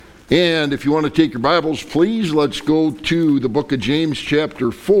And if you want to take your Bibles, please, let's go to the book of James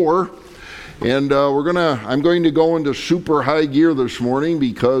chapter 4. And I'm going to go into super high gear this morning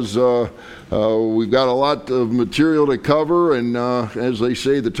because we've got a lot of material to cover, and as they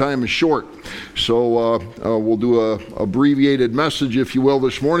say, the time is short. So we'll do a abbreviated message, if you will,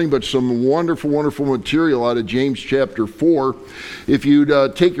 this morning, but some wonderful, wonderful material out of James chapter 4. If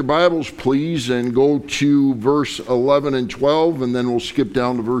you'd take your Bibles, please, and go to verse 11 and 12, and then we'll skip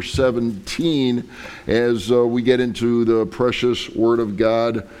down to verse 17 as we get into the precious Word of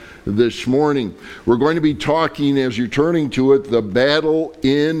God this morning. We're going to be talking, as you're turning to it, the battle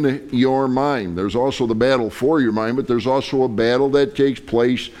in your mind. There's also the battle for your mind, but there's also a battle that takes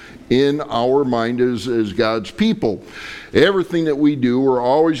place in our mind as God's people. Everything that we do, we're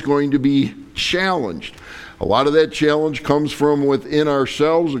always going to be challenged. A lot of that challenge comes from within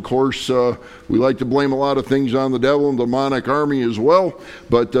ourselves. Of course, we like to blame a lot of things on the devil and the demonic army as well,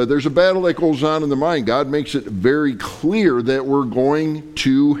 but there's a battle that goes on in the mind. God makes it very clear that we're going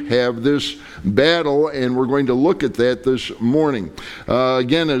to have this battle, and we're going to look at that this morning.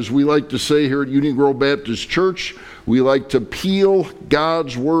 Again, as we like to say here at Union Grove Baptist Church, we like to peel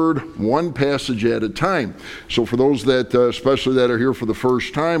God's Word one passage at a time. So for those that, especially that are here for the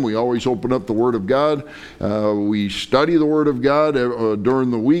first time, we always open up the Word of God. We study the Word of God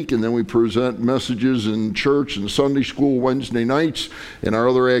during the week, and then we present messages in church and Sunday school Wednesday nights and our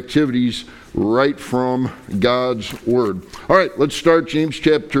other activities right from God's Word. All right, let's start James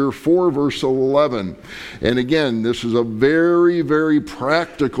chapter 4, verse 11. And again, this is a very, very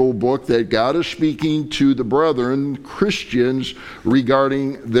practical book that God is speaking to the brethren, Christians,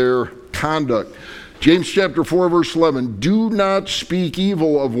 regarding their conduct. James chapter 4, verse 11, do not speak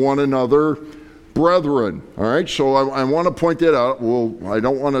evil of one another, brethren. All right, so I want to point that out. Well, I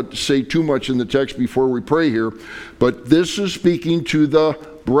don't want to say too much in the text before we pray here, but this is speaking to the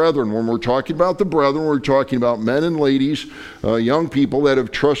brethren. When we're talking about the brethren, we're talking about men and ladies, young people that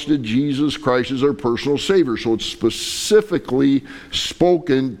have trusted Jesus Christ as their personal Savior. So it's specifically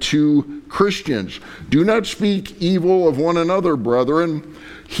spoken to Christians. Do not speak evil of one another, brethren.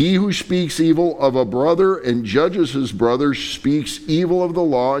 He who speaks evil of a brother and judges his brother speaks evil of the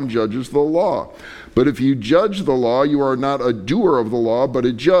law and judges the law. But if you judge the law, you are not a doer of the law, but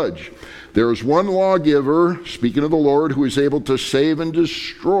a judge. There is one lawgiver, speaking of the Lord, who is able to save and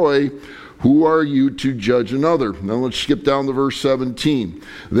destroy. Who are you to judge another? Now let's skip down to verse 17.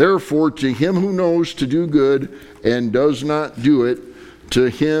 Therefore, to him who knows to do good and does not do it, to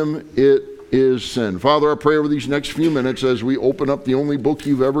him it is sin. Father, I pray over these next few minutes as we open up the only book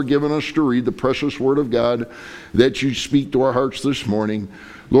you've ever given us to read, the precious Word of God, that you speak to our hearts this morning.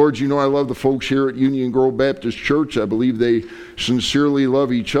 Lord, you know I love the folks here at Union Grove Baptist Church. I believe they sincerely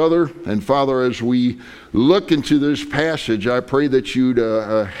love each other. And Father, as we look into this passage, I pray that you'd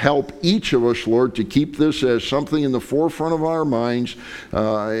help each of us, Lord, to keep this as something in the forefront of our minds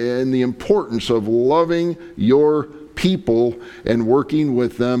and the importance of loving your people and working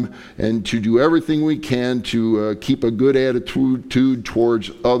with them, and to do everything we can to keep a good attitude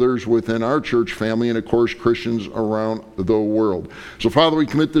towards others within our church family and, of course, Christians around the world. So, Father, we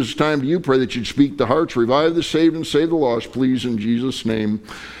commit this time to you. Pray that you'd speak the hearts, revive the saved, and save the lost, please, in Jesus' name.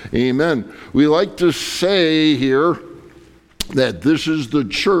 Amen. We like to say here that this is the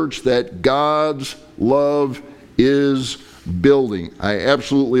church that God's love is building. I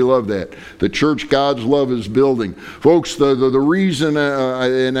absolutely love that. The church God's love is building. Folks, the reason,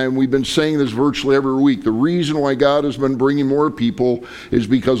 and we've been saying this virtually every week, the reason why God has been bringing more people is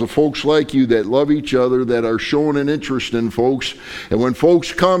because of folks like you that love each other, that are showing an interest in folks. And when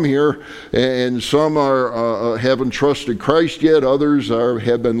folks come here, and some are haven't trusted Christ yet, others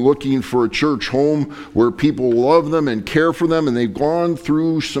have been looking for a church home where people love them and care for them, and they've gone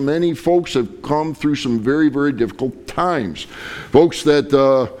through, so many folks have come through some very, very difficult times. Folks that,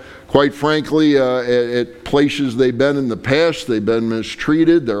 quite frankly, at places they've been in the past, they've been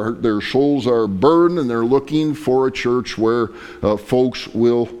mistreated, their souls are burdened, and they're looking for a church where folks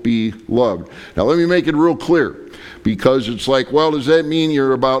will be loved. Now, let me make it real clear, because it's like, well, does that mean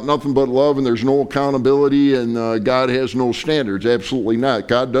you're about nothing but love and there's no accountability and God has no standards? Absolutely not.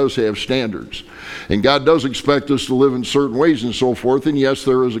 God does have standards. And God does expect us to live in certain ways and so forth, and yes,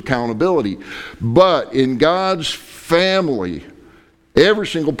 there is accountability. But in God's family, every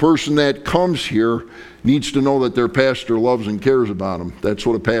single person that comes here needs to know that their pastor loves and cares about them. That's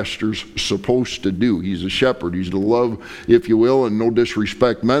what a pastor's supposed to do. He's a shepherd. He's to love, if you will, and no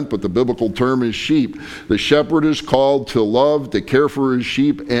disrespect meant, but the biblical term is sheep. The shepherd is called to love, to care for his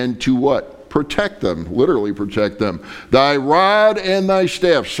sheep, and to what? Protect them, literally protect them. Thy rod and thy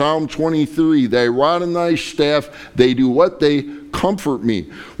staff, Psalm 23, thy rod and thy staff, they do what? They comfort me.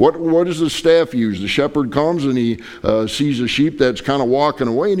 What does the staff use? The shepherd comes and he sees a sheep that's kind of walking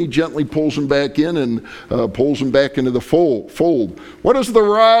away, and he gently pulls him back in and pulls him back into the fold. What does the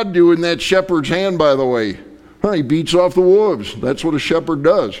rod do in that shepherd's hand, by the way? He beats off the wolves. That's what a shepherd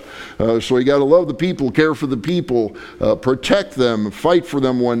does. So you got to love the people, care for the people, protect them, fight for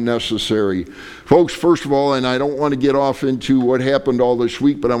them when necessary. Folks, first of all, and I don't want to get off into what happened all this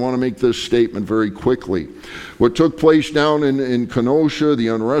week, but I want to make this statement very quickly. What took place down in Kenosha, the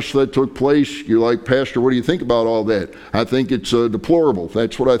unrest that took place, you're like, Pastor, what do you think about all that? I think it's deplorable.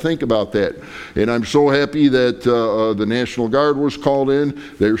 That's what I think about that. And I'm so happy that the National Guard was called in.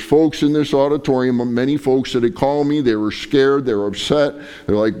 There's folks in this auditorium, many folks that had called me. They were scared. They were upset.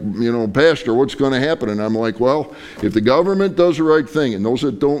 They're like, Pastor, what's going to happen? And I'm like, well, if the government does the right thing, and those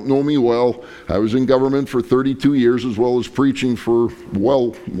that don't know me well, I was in government for 32 years as well as preaching for, a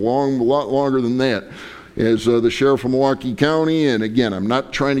lot longer than that. As the sheriff of Milwaukee County, and again, I'm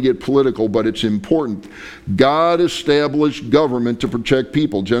not trying to get political, but it's important. God established government to protect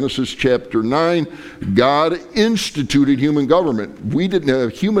people. Genesis chapter 9, God instituted human government.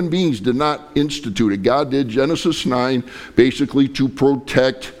 Human beings did not institute it. God did, Genesis 9, basically to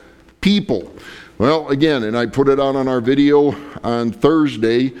protect people. Well, again, and I put it out on our video on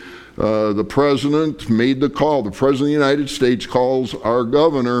Thursday, the president made the call. The president of the United States calls our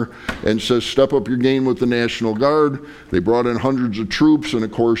governor and says, step up your game with the National Guard. They brought in hundreds of troops, and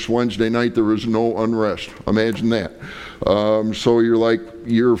of course, Wednesday night there was no unrest. Imagine that. So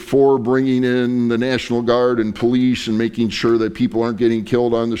you're for bringing in the National Guard and police and making sure that people aren't getting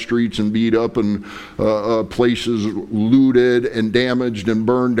killed on the streets and beat up and places looted and damaged and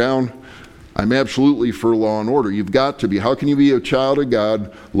burned down. I'm absolutely for law and order. You've got to be. How can you be a child of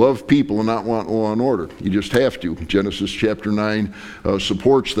God, love people, and not want law and order? You just have to. Genesis chapter 9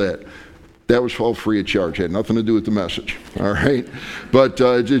 supports that. That was all free of charge. It had nothing to do with the message. All right? But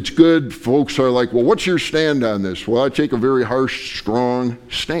it's good. Folks are like, well, what's your stand on this? Well, I take a very harsh, strong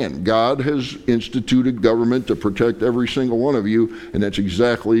stand. God has instituted government to protect every single one of you, and that's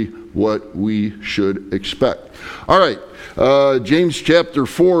exactly what we should expect. All right. James chapter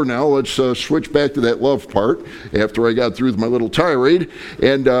 4 now. Let's switch back to that love part after I got through with my little tirade.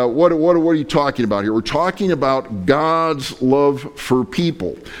 And what are you talking about here? We're talking about God's love for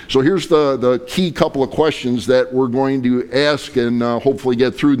people. So here's the key couple of questions that we're going to ask and hopefully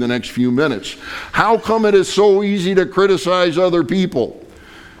get through in the next few minutes. How come it is so easy to criticize other people?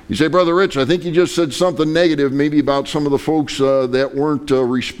 You say, Brother Rich, I think you just said something negative maybe about some of the folks that weren't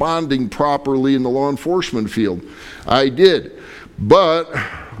responding properly in the law enforcement field. I did. But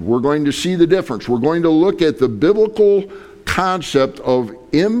we're going to see the difference. We're going to look at the biblical concept of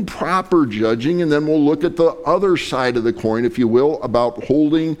improper judging, and then we'll look at the other side of the coin, if you will, about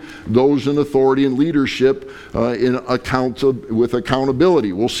holding those in authority and leadership with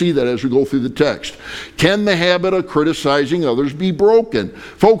accountability. We'll see that as we go through the text. Can the habit of criticizing others be broken?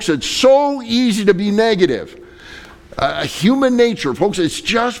 Folks, it's so easy to be negative. Human nature, folks, it's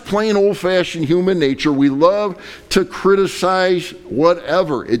just plain old-fashioned human nature. We love to criticize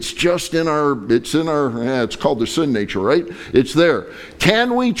whatever. It's just it's called the sin nature, right? It's there.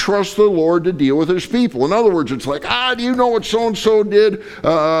 Can we trust the Lord to deal with his people? In other words, it's like, do you know what so-and-so did?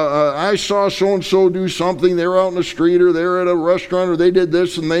 I saw so-and-so do something. They were out in the street, or they were at a restaurant, or they did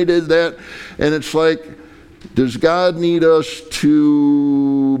this and they did that. And it's like, does God need us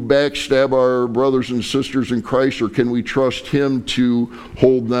to backstab our brothers and sisters in Christ, or can we trust him to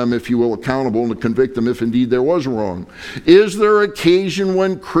hold them, if you will, accountable and to convict them if indeed there was wrong? Is there occasion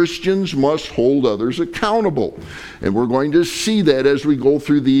when Christians must hold others accountable? And we're going to see that as we go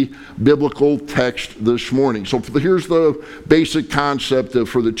through the biblical text this morning. So here's the basic concept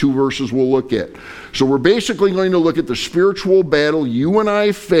for the two verses we'll look at. So we're basically going to look at the spiritual battle you and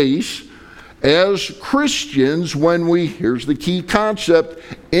I face as Christians when we, here's the key concept,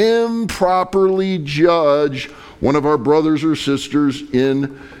 improperly judge one of our brothers or sisters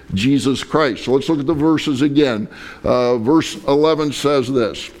in Jesus Christ. So let's look at the verses again. Verse 11 says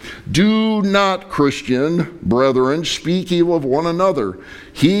this: Do not, Christian brethren, speak evil of one another.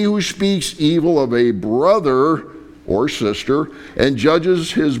 He who speaks evil of a brother or sister and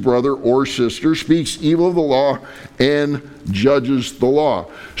judges his brother or sister speaks evil of the law and judges the law.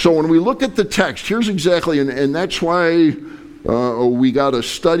 So when we look at the text, here's exactly, and that's why we got to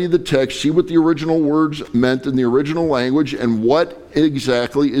study the text, see what the original words meant in the original language, and what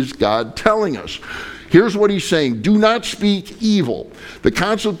exactly is God telling us. Here's what he's saying: do not speak evil. The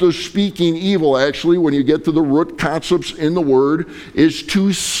concept of speaking evil, actually, when you get to the root concepts in the word, is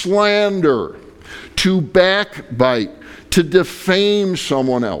to slander, to backbite, to defame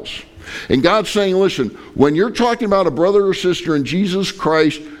someone else. And God's saying, listen, when you're talking about a brother or sister in Jesus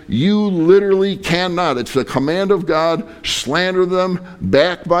Christ, you literally cannot, it's the command of God, slander them,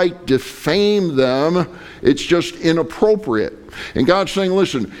 backbite, defame them. It's just inappropriate. And God's saying,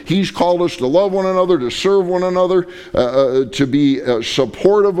 listen, He's called us to love one another, to serve one another, to be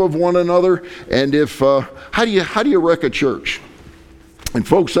supportive of one another. And if, how do you wreck a church? And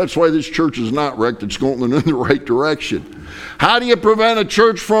folks, that's why this church is not wrecked. It's going in the right direction. How do you prevent a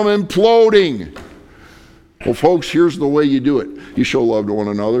church from imploding? Well, folks, here's the way you do it. You show love to one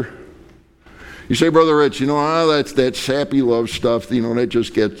another. You say, Brother Rich, that's that sappy love stuff,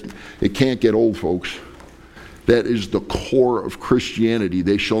 it can't get old, folks. That is the core of Christianity.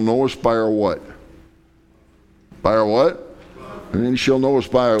 They shall know us by our what? By our what? And then shall know us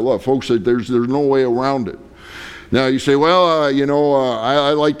by our love. Folks, there's no way around it. Now you say, well,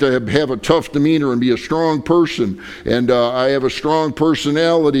 I like to have a tough demeanor and be a strong person, and I have a strong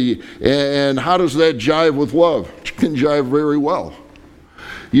personality, and how does that jive with love? It can jive very well.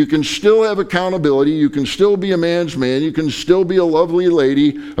 You can still have accountability, you can still be a man's man, you can still be a lovely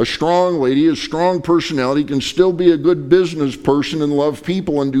lady, a strong personality, you can still be a good business person and love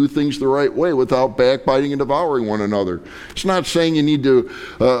people and do things the right way without backbiting and devouring one another. It's not saying you need to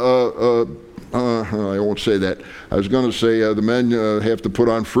I won't say that. I was going to say the men have to put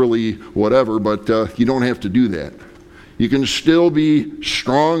on frilly whatever, but you don't have to do that. You can still be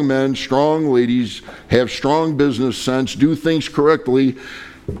strong men, strong ladies, have strong business sense, do things correctly,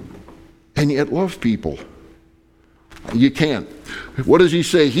 and yet love people. You can. What does he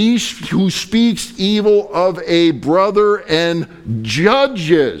say? He who speaks evil of a brother and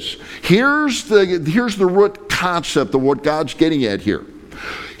judges. Here's the root concept of what God's getting at here.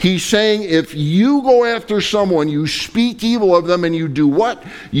 He's saying if you go after someone, you speak evil of them, and you do what?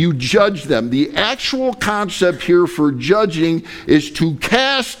 You judge them. The actual concept here for judging is to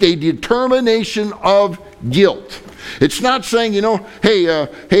cast a determination of guilt. It's not saying, you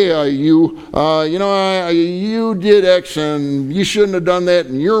did X and you shouldn't have done that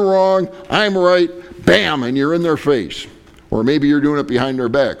and you're wrong, I'm right, bam, and you're in their face. Or maybe you're doing it behind their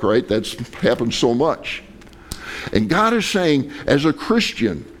back, right? That's happened so much. And God is saying, as a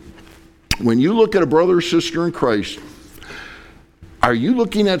Christian, when you look at a brother or sister in Christ, are you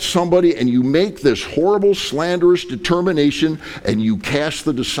looking at somebody and you make this horrible, slanderous determination and you cast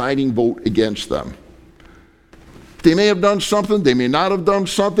the deciding vote against them? They may have done something, they may not have done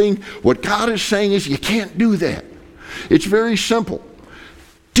something. What God is saying is you can't do that. It's very simple.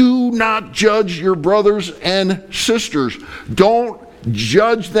 Do not judge your brothers and sisters. Don't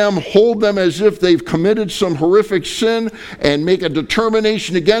judge them, hold them as if they've committed some horrific sin and make a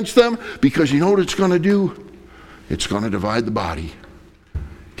determination against them, because you know what it's going to do? It's going to divide the body.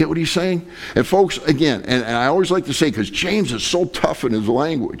 Get what he's saying? And folks, again, and I always like to say, because James is so tough in his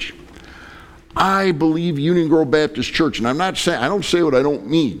language, I believe Union Grove Baptist Church, and I don't say what I don't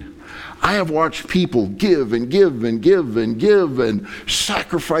mean. I have watched people give and give and give and give and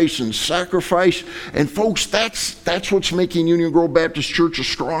sacrifice. And folks, that's what's making Union Grove Baptist Church a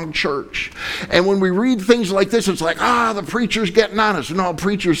strong church. And when we read things like this, it's like, the preacher's getting on us. No,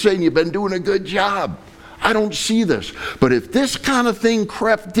 preacher's saying you've been doing a good job. I don't see this. But if this kind of thing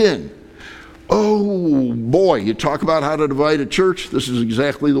crept in, oh boy, you talk about how to divide a church, this is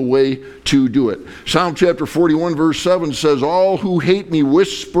exactly the way to do it. Psalm chapter 41 verse 7 says, all who hate me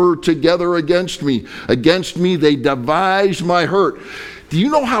whisper together against me. Against me they devise my hurt. Do you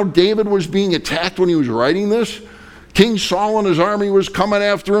know how David was being attacked when he was writing this? King Saul and his army was coming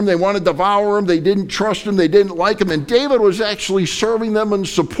after him. They wanted to devour him. They didn't trust him. They didn't like him. And David was actually serving them and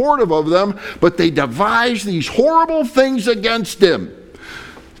supportive of them, but they devised these horrible things against him.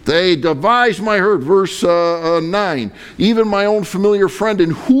 They devised my hurt, verse 9. Even my own familiar friend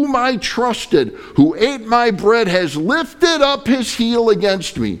in whom I trusted, who ate my bread, has lifted up his heel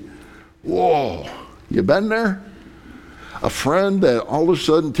against me. Whoa, you been there? A friend that all of a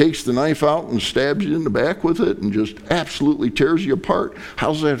sudden takes the knife out and stabs you in the back with it and just absolutely tears you apart.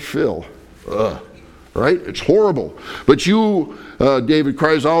 How's that feel? Right? It's horrible. But you, David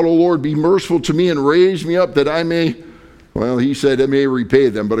cries out, O Lord, be merciful to me and raise me up that I may... Well, he said, I may repay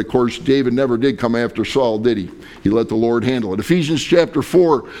them. But of course, David never did come after Saul, did he? He let the Lord handle it. Ephesians chapter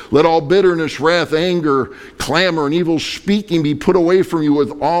 4, let all bitterness, wrath, anger, clamor, and evil speaking be put away from you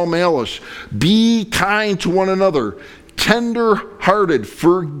with all malice. Be kind to one another, tender-hearted,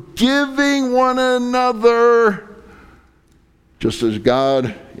 forgiving one another, just as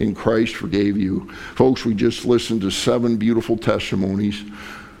God in Christ forgave you. Folks, we just listened to 7 beautiful testimonies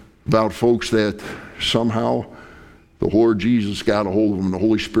about folks that somehow the Lord Jesus got a hold of them. The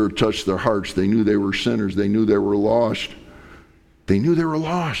Holy Spirit touched their hearts. They knew they were sinners. They knew they were lost. They knew they were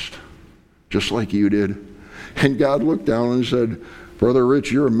lost. just like you did. And God looked down and said, Brother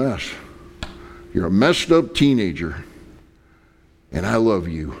Rich, you're a mess. You're a messed up teenager. And I love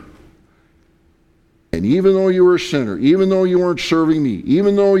you. And even though you were a sinner, even though you weren't serving me,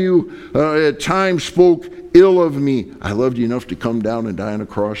 even though you at times spoke ill of me, I loved you enough to come down and die on a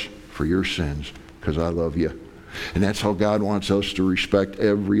cross for your sins because I love you. And that's how God wants us to respect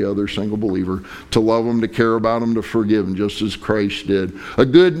every other single believer, to love them, to care about them, to forgive them, just as Christ did. A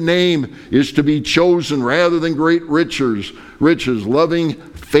good name is to be chosen rather than great riches, loving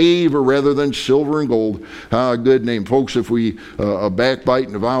favor rather than silver and gold. A good name. Folks, if we backbite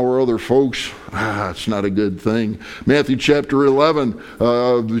and devour other folks, it's not a good thing. Matthew chapter 11,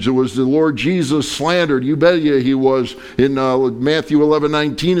 was the Lord Jesus slandered? You bet you he was. In Matthew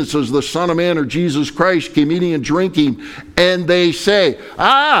 11:19, it says, the Son of Man, or Jesus Christ, came eating and drinking, and they say,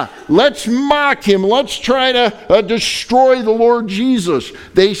 let's mock him. Let's try to destroy the Lord Jesus.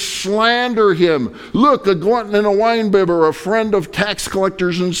 They slander him. Look, a glutton and a winebibber, a friend of tax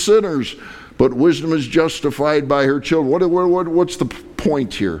collectors and sinners. But wisdom is justified by her children. What's the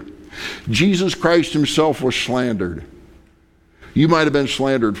point here? Jesus Christ himself was slandered. You might have been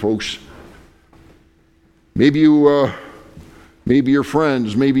slandered, folks. Maybe your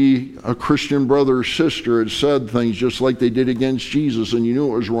friends, maybe a Christian brother or sister had said things just like they did against Jesus, and you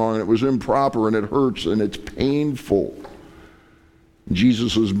knew it was wrong, and it was improper, and it hurts, and it's painful.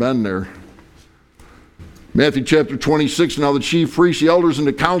 Jesus has been there. Matthew chapter 26, now the chief priests, the elders, and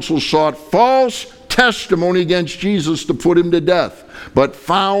the council sought false testimony against Jesus to put him to death, but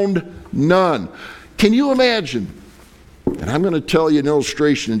found none. Can you imagine? And I'm going to tell you an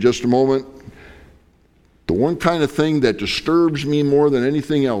illustration in just a moment. The one kind of thing that disturbs me more than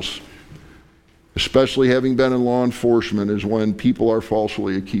anything else, especially having been in law enforcement, is when people are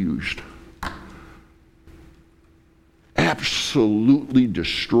falsely accused. Absolutely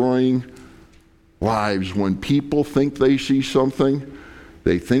destroying lives when people think they see something,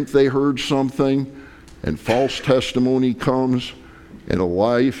 they think they heard something, and false testimony comes, and a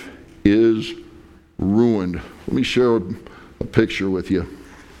life is ruined. Let me share a picture with you.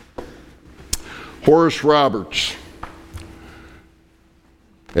 Horace Roberts,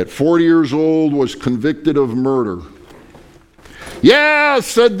 at 40 years old, was convicted of murder. Yeah,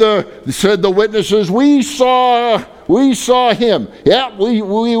 said the witnesses, we saw him. Yeah,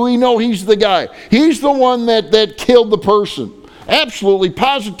 we know he's the guy. He's the one that killed the person. Absolutely,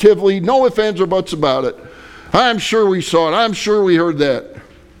 positively, no ifs, ands, or buts about it. I'm sure we saw it. I'm sure we heard that.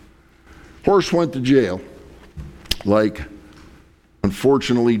 Horace went to jail, like,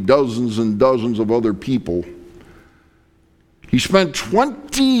 unfortunately, dozens and dozens of other people. He spent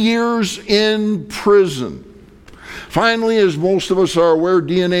 20 years in prison. Finally, as most of us are aware,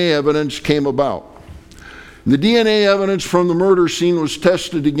 DNA evidence came about. The DNA evidence from the murder scene was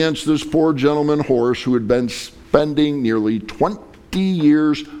tested against this poor gentleman, Horace, who had been spending nearly 20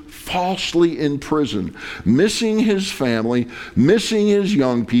 years falsely in prison, missing his family, missing his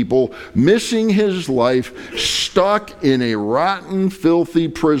young people, missing his life, stuck in a rotten, filthy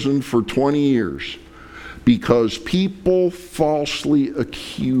prison for 20 years because people falsely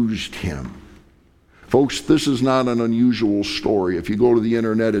accused him. Folks, this is not an unusual story. If you go to the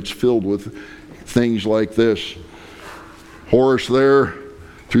internet, it's filled with things like this. Horace there,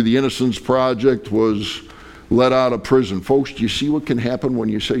 through the Innocence Project, was let out of prison. Folks, do you see what can happen when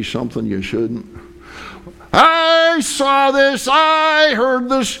you say something you shouldn't? I saw this, I heard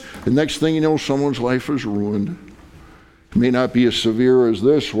this. The next thing you know, someone's life is ruined. It may not be as severe as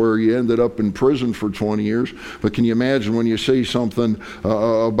this, where you ended up in prison for 20 years, but can you imagine when you say something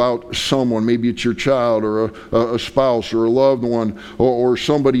about someone, maybe it's your child or a spouse or a loved one or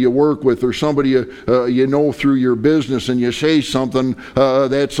somebody you work with or somebody you know through your business, and you say something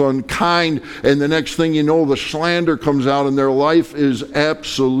that's unkind, and the next thing you know, the slander comes out and their life is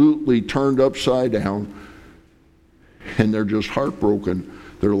absolutely turned upside down, and they're just heartbroken.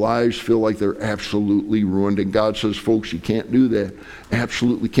 Their lives feel like they're absolutely ruined. And God says, folks, you can't do that.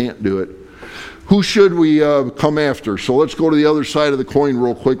 Absolutely can't do it. Who should we come after? So let's go to the other side of the coin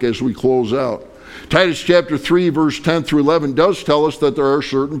real quick as we close out. Titus chapter 3, verse 10 through 11 does tell us that there are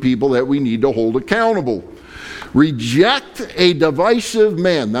certain people that we need to hold accountable. Reject a divisive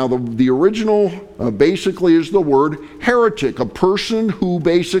man. Now, the original basically is the word heretic, a person who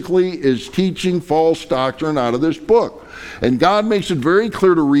basically is teaching false doctrine out of this book. And God makes it very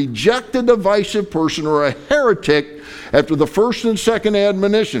clear to reject a divisive person or a heretic after the first and second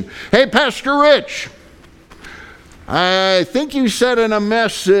admonition. Hey, Pastor Rich, I think you said in a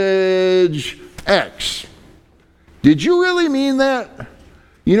message X. Did you really mean that?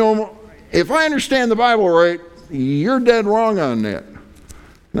 You know, if I understand the Bible right, you're dead wrong on that.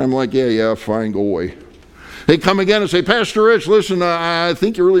 And I'm like, yeah, fine, go away. They come again and say, Pastor Rich, listen, I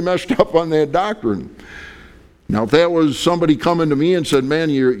think you really messed up on that doctrine. Now, if that was somebody coming to me and said, man,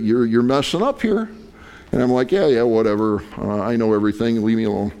 you're messing up here. And I'm like, yeah, whatever. I know everything. Leave me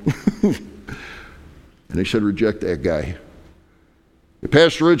alone. And they said, reject that guy. If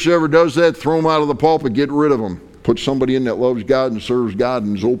Pastor Rich ever does that, throw him out of the pulpit, get rid of him. Put somebody in that loves God and serves God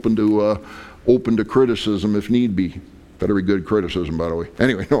and is open to criticism if need be. Better be good criticism, by the way.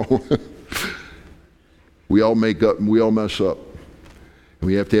 Anyway, no. We all make up and we all mess up. And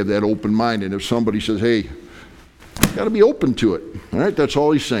we have to have that open mind. And if somebody says, hey, got to be open to it. All right, that's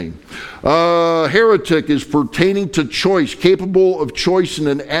all he's saying. Heretic is pertaining to choice, capable of choice in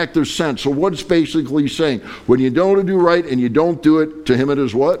an active sense. So what's basically saying? When you don't do right and you don't do it, to him it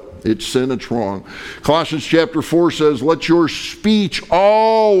is what? It's sin, it's wrong. Colossians chapter 4 says, let your speech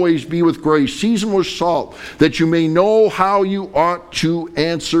always be with grace, seasoned with salt, that you may know how you ought to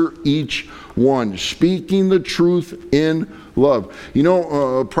answer each one, speaking the truth in love. You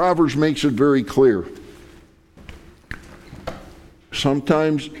know, Proverbs makes it very clear.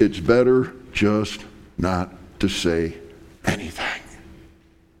 Sometimes it's better just not to say anything.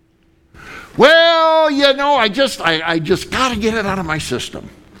 Well, you know, I just got to get it out of my system.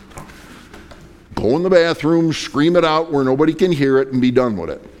 Go in the bathroom, scream it out where nobody can hear it, and be done with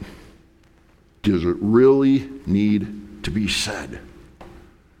it. Does it really need to be said?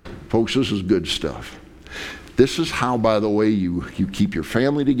 Folks, this is good stuff. This is how, by the way, you keep your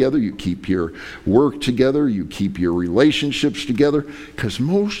family together, you keep your work together, you keep your relationships together. Because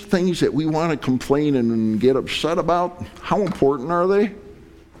most things that we want to complain and get upset about, how important are they?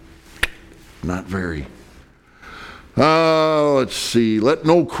 Not very. Let's see. Let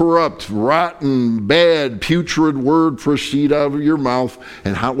no corrupt, rotten, bad, putrid word proceed out of your mouth.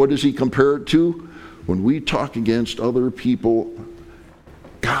 And what does he compare it to? When we talk against other people,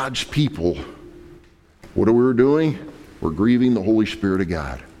 God's people, what are we doing? We're grieving the Holy Spirit of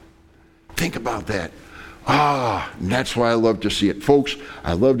God. Think about that. And that's why I love to see it. Folks,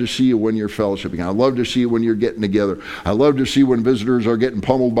 I love to see you when you're fellowshipping. I love to see you when you're getting together. I love to see when visitors are getting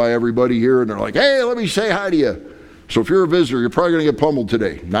pummeled by everybody here and they're like, hey, let me say hi to you. So if you're a visitor, you're probably going to get pummeled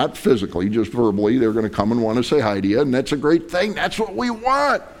today. Not physically, just verbally. They're going to come and want to say hi to you, and that's a great thing. That's what we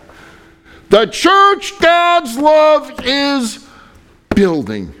want. The church, God's love is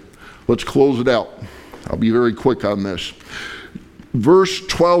building. Let's close it out. I'll be very quick on this. Verse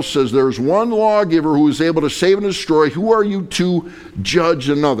 12 says, there's one lawgiver who is able to save and destroy. Who are you to judge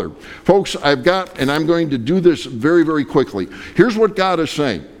another? Folks, I'm going to do this very, very quickly. Here's what God is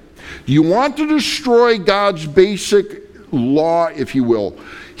saying. You want to destroy God's basic law, if you will.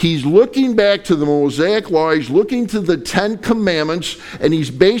 He's looking back to the Mosaic law. He's looking to the 10 Commandments, and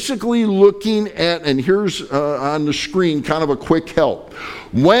he's basically looking at, and here's on the screen kind of a quick help.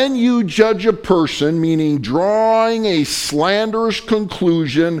 When you judge a person, meaning drawing a slanderous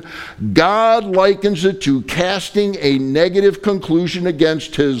conclusion, God likens it to casting a negative conclusion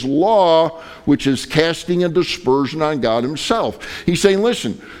against his law, which is casting a dispersion on God himself. He's saying,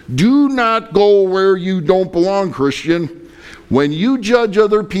 listen, do not go where you don't belong, Christian. When you judge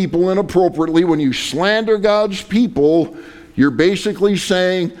other people inappropriately, when you slander God's people, you're basically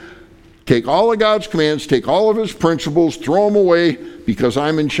saying, take all of God's commands, take all of his principles, throw them away because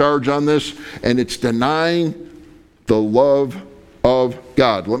I'm in charge on this, and it's denying the love of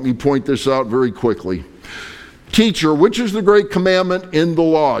God. Let me point this out very quickly. Teacher, which is the great commandment in the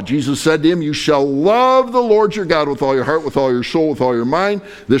law? Jesus said to him, you shall love the Lord your God with all your heart, with all your soul, with all your mind.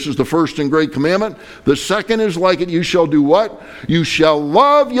 This is the first and great commandment. The second is like it. You shall do what? You shall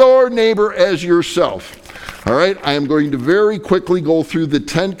love your neighbor as yourself. All right, I am going to very quickly go through the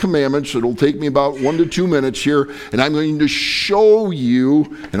 10 commandments. It'll take me about 1 to 2 minutes here, and I'm going to show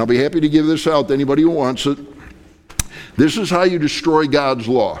you, and I'll be happy to give this out to anybody who wants it. This is how you destroy God's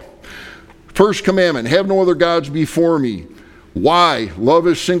law. First commandment, have no other gods before me. Why? Love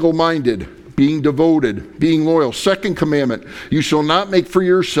is single-minded, being devoted, being loyal. Second commandment, you shall not make for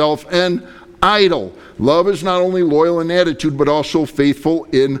yourself an idol. Love is not only loyal in attitude, but also faithful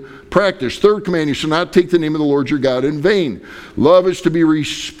in practice. Third command, you shall not take the name of the Lord your God in vain. Love is to be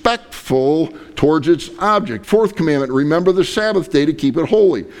respectful towards its object. Fourth commandment, remember the Sabbath day to keep it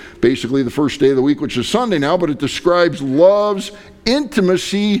holy. Basically the first day of the week, which is Sunday now, but it describes love's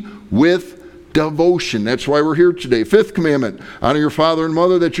intimacy with devotion. That's why we're here today. Fifth commandment, honor your father and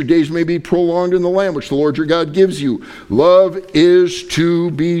mother that your days may be prolonged in the land which the Lord your God gives you. Love is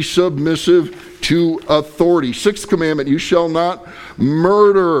to be submissive to authority. Sixth commandment, you shall not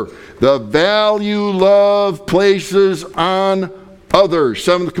murder. The value love places on others.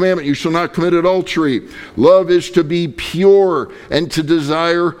 Seventh commandment, you shall not commit adultery. Love is to be pure and to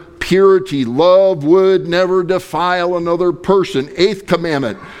desire purity. Love would never defile another person. Eighth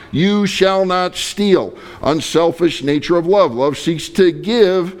commandment, you shall not steal. Unselfish nature of love. Love seeks to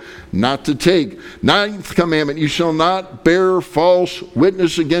give, not to take. Ninth commandment, you shall not bear false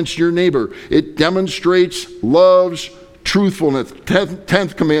witness against your neighbor. It demonstrates love's truthfulness.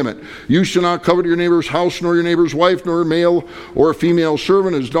 Tenth commandment, you shall not covet your neighbor's house, nor your neighbor's wife, nor a male or a female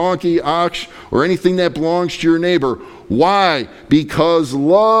servant, his donkey, ox, or anything that belongs to your neighbor. Why? Because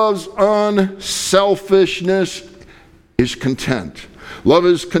love's unselfishness is content. Love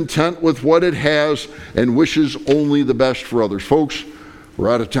is content with what it has and wishes only the best for others. Folks,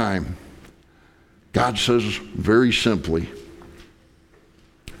 we're out of time. God says very simply,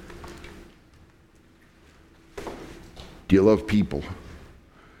 do you love people?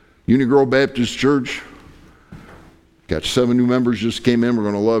 Union Grove Baptist Church, got 7 new members just came in. We're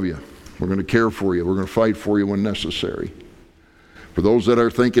going to love you. We're going to care for you. We're going to fight for you when necessary. For those that are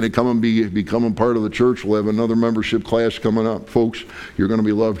thinking of becoming part of the church, we'll have another membership class coming up. Folks, you're going to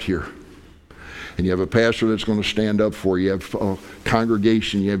be loved here. And you have a pastor that's going to stand up for you. You have a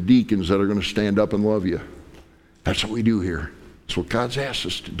congregation. You have deacons that are going to stand up and love you. That's what we do here. That's what God's asked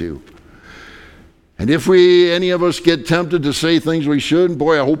us to do. And if any of us get tempted to say things we shouldn't,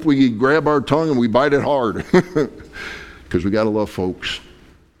 boy, I hope we grab our tongue and we bite it hard. Because we got to love folks.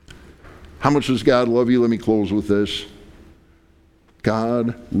 How much does God love you? Let me close with this.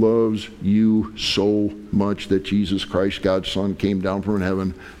 God loves you so much that Jesus Christ, God's Son, came down from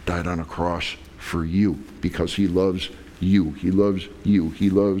heaven, died on a cross for you because he loves you. He loves you.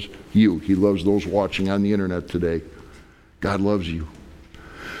 He loves you. He loves those watching on the internet today. God loves you.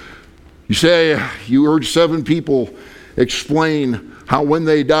 You say, you heard 7 people explain how when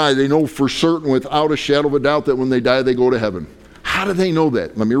they die, they know for certain without a shadow of a doubt that when they die, they go to heaven. How do they know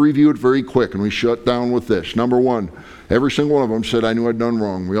that? Let me review it very quick, and we shut down with this. Number 1, every single one of them said, I knew I'd done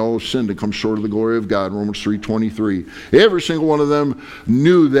wrong. We all have sinned and come short of the glory of God, Romans 3:23. Every single one of them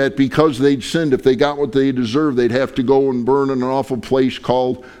knew that because they'd sinned, if they got what they deserved, they'd have to go and burn in an awful place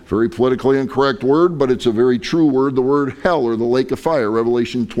called, very politically incorrect word, but it's a very true word, the word hell, or the lake of fire,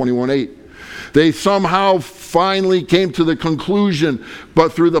 Revelation 21:8. They somehow finally came to the conclusion,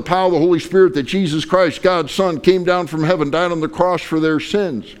 but through the power of the Holy Spirit, that Jesus Christ, God's Son, came down from heaven, died on the cross for their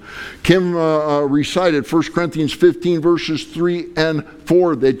sins. Kim recited 1 Corinthians 15 verses 3 and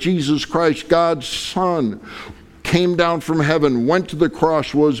 4, that Jesus Christ, God's Son, came down from heaven, went to the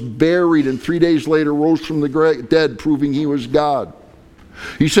cross, was buried, and 3 days later rose from the dead, proving he was God.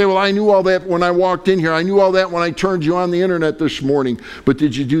 You say, well, I knew all that when I walked in here. I knew all that when I turned you on the internet this morning. But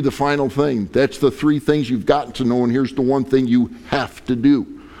did you do the final thing? That's the 3 things you've gotten to know, and here's the one thing you have to do.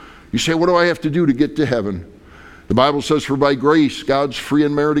 You say, what do I have to do to get to heaven? The Bible says, for by grace, God's free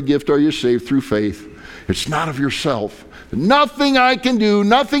and merited gift are you saved through faith. It's not of yourself. Nothing I can do,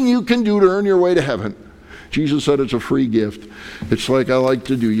 nothing you can do to earn your way to heaven. Jesus said it's a free gift. It's like I like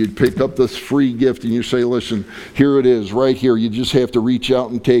to do. You'd pick up this free gift and you say, listen, here it is, right here. You just have to reach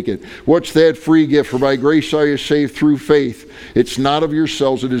out and take it. What's that free gift? For by grace are you saved through faith. It's not of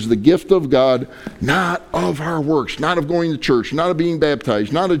yourselves. It is the gift of God, not of our works, not of going to church, not of being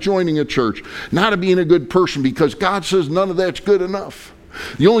baptized, not of joining a church, not of being a good person, because God says none of that's good enough.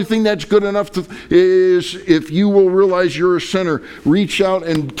 The only thing that's good enough is if you will realize you're a sinner, reach out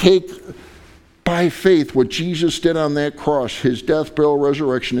and take by faith what Jesus did on that cross, his death, burial,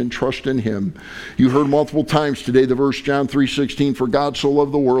 resurrection, and trust in him. You heard multiple times today the verse John 3:16, for God so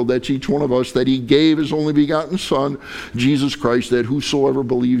loved the world, that's each one of us, that he gave his only begotten Son, Jesus Christ, that whosoever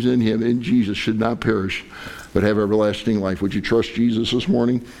believes in him, in Jesus, should not perish, but have everlasting life. Would you trust Jesus this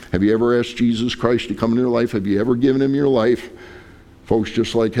morning? Have you ever asked Jesus Christ to come into your life? Have you ever given him your life? Folks,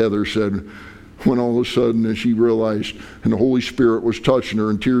 just like Heather said, when all of a sudden she realized, and the Holy Spirit was touching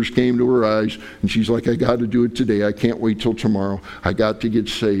her, and tears came to her eyes, and she's like, I got to do it today. I can't wait till tomorrow. I got to get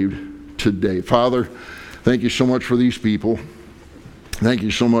saved today. Father, thank you so much for these people. Thank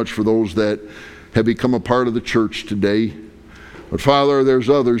you so much for those that have become a part of the church today. But Father, there's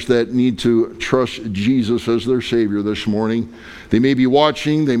others that need to trust Jesus as their Savior this morning. They may be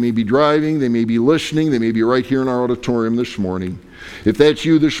watching, they may be driving, they may be listening, they may be right here in our auditorium this morning. If that's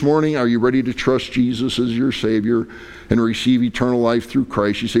you this morning, are you ready to trust Jesus as your Savior and receive eternal life through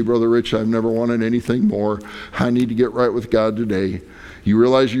Christ? You say, Brother Rich, I've never wanted anything more. I need to get right with God today. You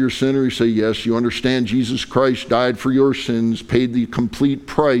realize you're a sinner? You say, yes. You understand Jesus Christ died for your sins, paid the complete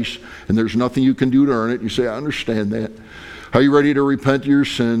price, and there's nothing you can do to earn it. You say, I understand that. Are you ready to repent of your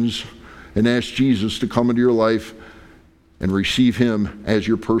sins and ask Jesus to come into your life and receive Him as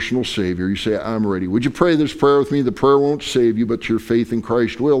your personal Savior. You say, I'm ready. Would you pray this prayer with me? The prayer won't save you, but your faith in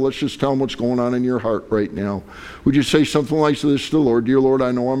Christ will. Let's just tell Him what's going on in your heart right now. Would you say something like this to the Lord? Dear Lord,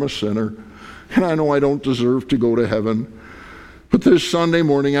 I know I'm a sinner, and I know I don't deserve to go to heaven. But this Sunday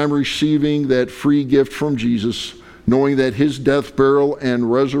morning, I'm receiving that free gift from Jesus, knowing that His death, burial,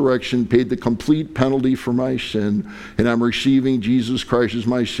 and resurrection paid the complete penalty for my sin, and I'm receiving Jesus Christ as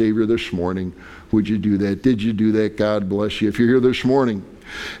my Savior this morning. Would you do that? Did you do that? God bless you. If you're here this morning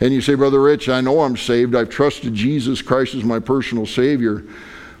and you say, Brother Rich, I know I'm saved. I've trusted Jesus Christ as my personal Savior,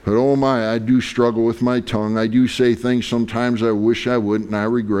 but oh my, I do struggle with my tongue. I do say things sometimes I wish I wouldn't, and I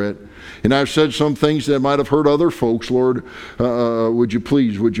regret. And I've said some things that might have hurt other folks. Lord, would you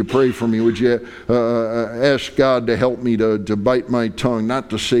pray for me? Would you ask God to help me to bite my tongue, not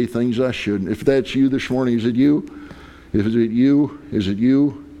to say things I shouldn't? If that's you this morning, is it you? Is it you? Is it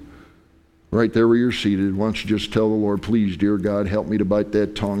you? Right there where you're seated, why don't you just tell the Lord, please, dear God, help me to bite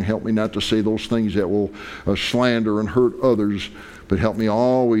that tongue. Help me not to say those things that will slander and hurt others, but help me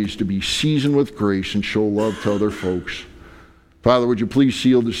always to be seasoned with grace and show love to other folks. Father, would you please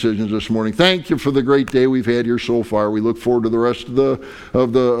seal decisions this morning? Thank you for the great day we've had here so far. We look forward to the rest of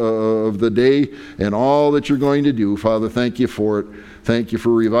the day and all that you're going to do. Father, thank you for it. Thank you for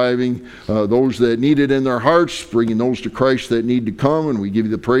reviving those that need it in their hearts, bringing those to Christ that need to come, and we give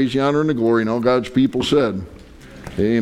you the praise, the honor, and the glory. And all God's people said.